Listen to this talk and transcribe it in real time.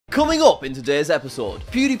Coming up in today's episode,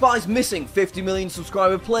 PewDiePie's missing 50 million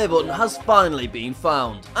subscriber play button has finally been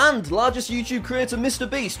found. And largest YouTube creator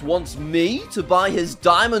MrBeast wants me to buy his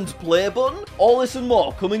diamond play button? All this and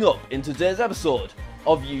more coming up in today's episode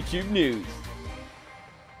of YouTube News.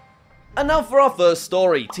 And now for our first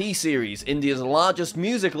story. T-Series, India's largest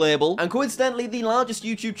music label, and coincidentally the largest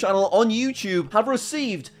YouTube channel on YouTube, have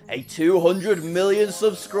received a 200 million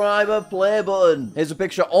subscriber play button. Here's a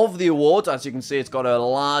picture of the award. As you can see, it's got a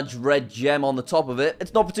large red gem on the top of it.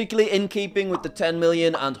 It's not particularly in keeping with the 10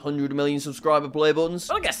 million and 100 million subscriber play buttons,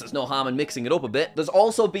 but I guess there's no harm in mixing it up a bit. There's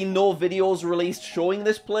also been no videos released showing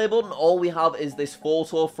this play button. All we have is this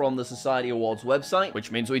photo from the Society Awards website,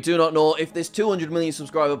 which means we do not know if this 200 million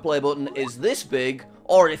subscriber play button is this big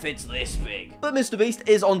or if it's this big. But MrBeast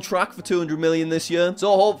is on track for 200 million this year,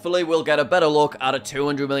 so hopefully we'll get a better look at a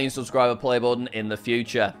 200 million subscriber play button in the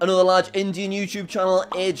future. Another large Indian YouTube channel,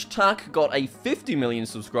 JackSucksAtLife, got a 50 million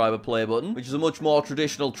subscriber play button, which is a much more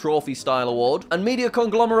traditional trophy style award. And media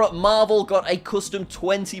conglomerate Marvel got a custom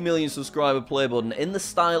 20 million subscriber play button in the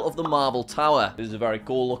style of the Marvel Tower. This is a very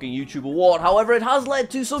cool looking YouTube award, however it has led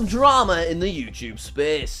to some drama in the YouTube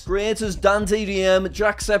space. Creators DanTDM,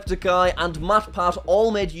 JackSucksAtLife, and MatPat all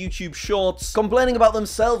made YouTube shorts complaining about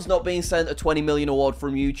themselves not being sent a 20 million award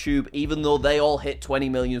from YouTube, even though they all hit 20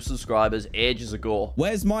 million subscribers ages ago.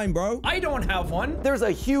 Where's mine, bro? I don't have one. There's a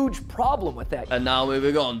huge problem with that. And now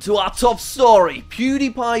moving on to our top story.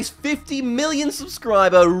 PewDiePie's 50 million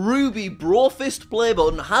subscriber Ruby Brofist play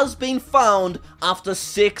button has been found after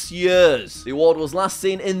 6 years. The award was last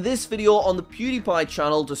seen in this video on the PewDiePie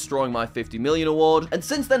channel, Destroying My 50 Million award. And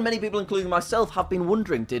since then, many people, including myself, have been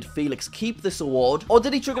wondering, did Felix keep this award, or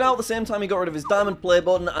did he chuck it out at the same time he got rid of his diamond play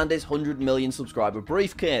button and his 100 million subscriber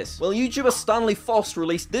briefcase? Well, YouTuber Stanley Fost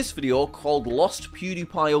released this video called Lost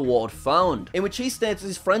PewDiePie Award Found, in which he states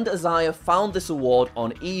his friend Isaiah found this award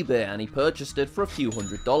on eBay and he purchased it for a few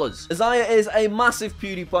 $100s. Isaiah is a massive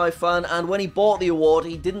PewDiePie fan, and when he bought the award,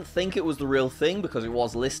 he didn't think it was the real thing because it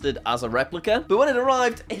was listed as a replica, but when it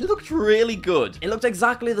arrived, it looked really good. It looked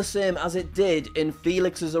exactly the same as it did in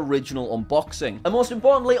Felix's original unboxing. And most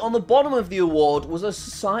importantly, on the bottom of the award was a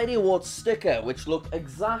Society Awards sticker, which looked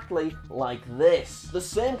exactly like this. The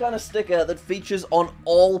same kind of sticker that features on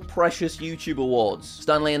all precious YouTube awards.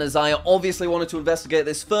 Stanley and Isaiah obviously wanted to investigate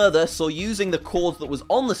this further, so using the code that was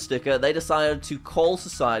on the sticker, they decided to call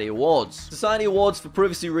Society Awards. Society Awards, for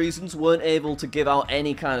privacy reasons, weren't able to give out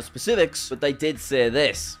any kind of specifics, but they did say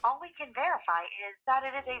this. All we can verify is that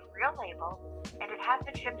it is a real label and it has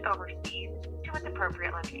been shipped overseas to its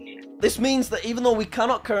appropriate location. This means that even though we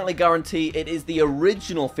cannot currently guarantee it is the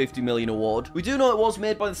original 50 million award, we do know it was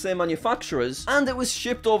made by the same manufacturers and it was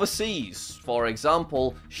shipped overseas. For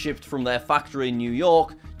example, shipped from their factory in New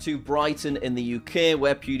York to Brighton in the UK,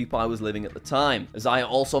 where PewDiePie was living at the time. Isaiah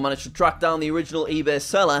also managed to track down the original eBay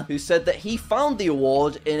seller, who said that he found the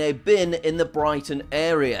award in a bin in the Brighton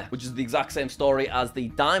area, which is the exact same story as the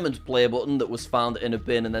diamond play button that was found in a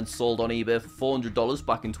bin and then sold on eBay for $400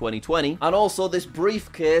 back in 2020, and also this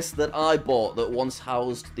briefcase that I bought that once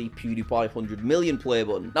housed the PewDiePie 100 million play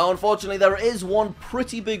button. Now, unfortunately, there is one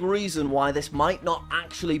pretty big reason why this might not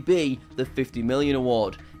actually be the 50 million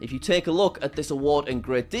award. If you take a look at this award in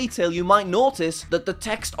great detail, you might notice that the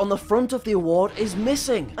text on the front of the award is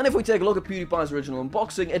missing. And if we take a look at PewDiePie's original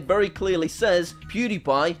unboxing, it very clearly says,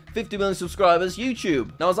 PewDiePie, 50 million subscribers,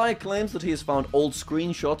 YouTube. Now, Isaiah claims that he has found old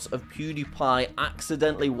screenshots of PewDiePie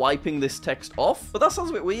accidentally wiping this text off, but that sounds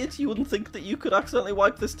a bit weird. You wouldn't think that you could accidentally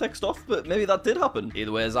wipe this text off, but maybe that did happen.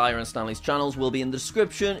 Either way, Isaiah and Stanley's channels will be in the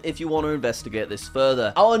description if you want to investigate this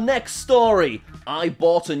further. Our next story, I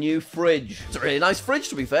bought a new fridge. It's a really nice fridge,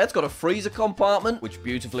 to be fair. It's got a freezer compartment, which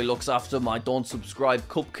beautifully looks after my don't subscribe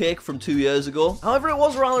cupcake from 2 years ago. However, it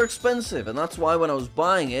was rather expensive, and that's why when I was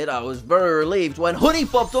buying it, I was very relieved when Honey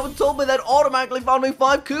popped up and told me they'd automatically found me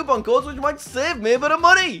 5 coupon codes, which might save me a bit of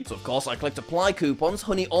money. So of course, I clicked apply coupons.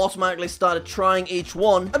 Honey automatically started trying each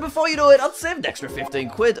one, and before you know it, I'd saved an extra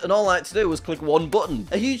 15 quid, and all I had to do was click one button.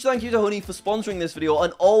 A huge thank you to Honey for sponsoring this video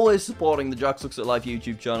and always supporting the JackSucksAtLife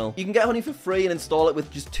YouTube channel. You can get Honey for free and install it with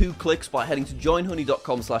just 2 clicks by heading to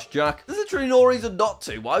joinhoney.com/Jack. There's literally no reason not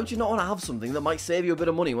to. Why would you not want to have something that might save you a bit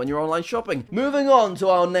of money when you're online shopping? Moving on to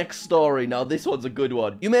our next story. Now, this one's a good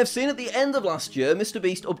one. You may have seen at the end of last year,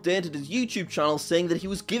 MrBeast updated his YouTube channel saying that he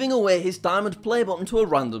was giving away his diamond play button to a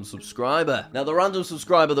random subscriber. Now, the random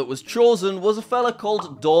subscriber that was chosen was a fella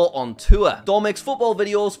called Dor on Tour. Dor makes football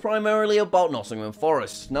videos primarily about Nottingham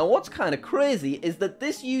Forest. Now, what's kind of crazy is that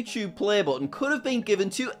this YouTube play button could have been given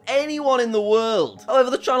to anyone in the world. However,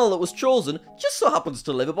 the channel that was chosen just so happens happens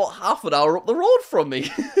to live about half an hour up the road from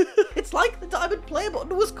me. It's like the diamond play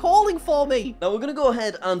button was calling for me. Now we're gonna go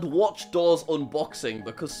ahead and watch Door's unboxing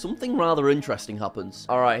because something rather interesting happens.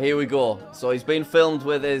 Alright, here we go. So he's been filmed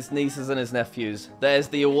with his nieces and his nephews. There's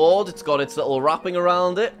the award. It's got its little wrapping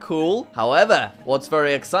around it. Cool. However, what's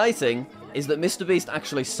very exciting is that MrBeast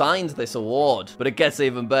actually signed this award. But it gets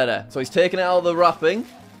even better. So he's taken it out of the wrapping.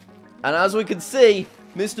 And as we can see,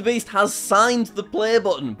 MrBeast has signed the play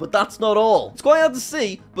button, but that's not all. It's quite hard to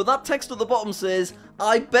see, but that text at the bottom says,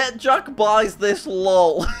 "I bet Jack buys this,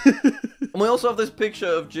 lol." And we also have this picture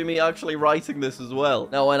of Jimmy actually writing this as well.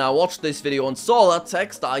 Now, when I watched this video and saw that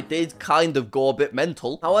text, I did kind of go a bit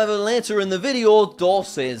mental. However, later in the video, Door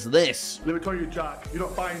says this. "Let me tell you, Jack, you're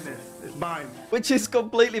not buying this. It's mine." Which is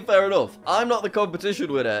completely fair enough. I'm not the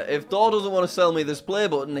competition winner. If Door doesn't want to sell me this play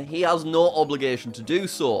button, he has no obligation to do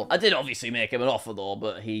so. I did obviously make him an offer though,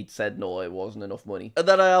 but he said no, it wasn't enough money. And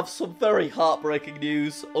then I have some very heartbreaking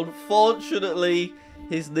news. Unfortunately,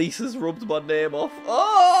 his nieces rubbed my name off.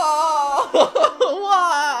 Oh,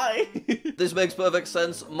 why? This makes perfect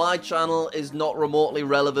sense. My channel is not remotely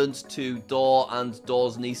relevant to Door and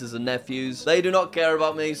Door's nieces and nephews. They do not care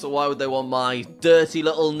about me, so why would they want my dirty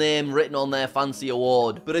little name written on their fancy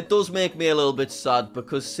award? But it does make me a little bit sad,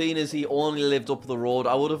 because seeing as he only lived up the road,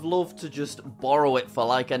 I would have loved to just borrow it for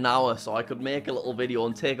like an hour so I could make a little video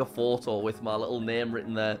and take a photo with my little name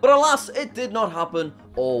written there. But alas, it did not happen.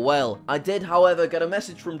 Oh well. I did, however, get a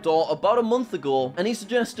message from Door about a month ago, and he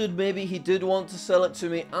suggested maybe he did want to sell it to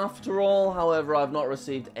me after all. However, I've not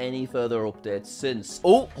received any further updates since.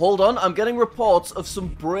 Oh, hold on. I'm getting reports of some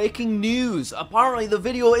breaking news. Apparently, the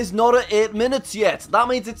video is not at 8 minutes yet. That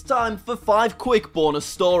means it's time for 5 quick bonus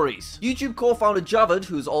stories. YouTube co-founder Javed,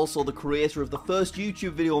 who's also the creator of the first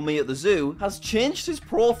YouTube video, Me at the Zoo, has changed his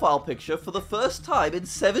profile picture for the first time in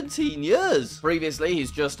 17 years. Previously,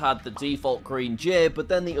 he's just had the default green J, but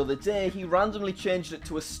then the other day, he randomly changed it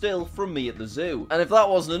to a still from Me at the Zoo. And if that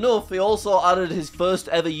wasn't enough, he also added his first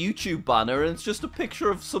ever YouTube banner, and it's just a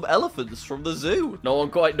picture of some elephants from the zoo. No one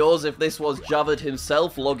quite knows if this was Javed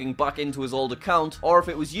himself logging back into his old account, or if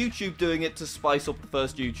it was YouTube doing it to spice up the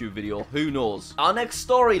first YouTube video. Who knows? Our next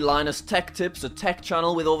story, Linus Tech Tips, a tech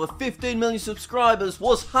channel with over 15 million subscribers,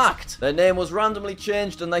 was hacked. Their name was randomly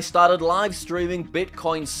changed, and they started live streaming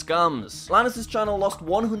Bitcoin scams. Linus's channel lost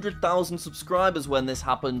 100,000 subscribers when this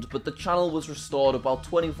happened, but the channel was restored about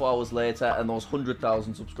 24 hours later, and those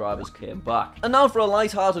 100,000 subscribers came back. And now for a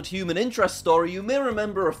light-hearted human interest story. You may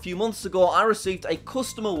remember a few months ago I received a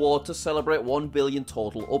custom award to celebrate 1 billion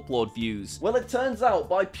total upload views. Well, it turns out,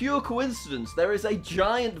 by pure coincidence, there is a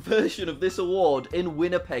giant version of this award in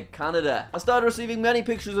Winnipeg, Canada. I started receiving many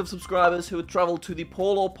pictures of subscribers who had travelled to the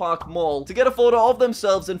Polo Park Mall to get a photo of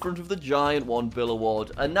themselves in front of the giant 1 bill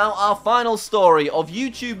award. And now our final story of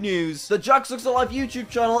YouTube news. The JackSucksAtLife YouTube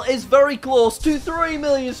channel is very close to 3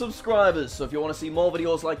 million subscribers. So if you want to see more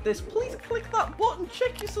videos like this, please click that button,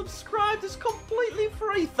 check you're subscribed, it's completely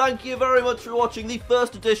free. Thank you very much for watching the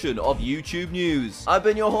first edition of YouTube News. I've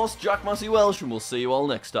been your host, Jack Massey Welsh, and we'll see you all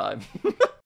next time.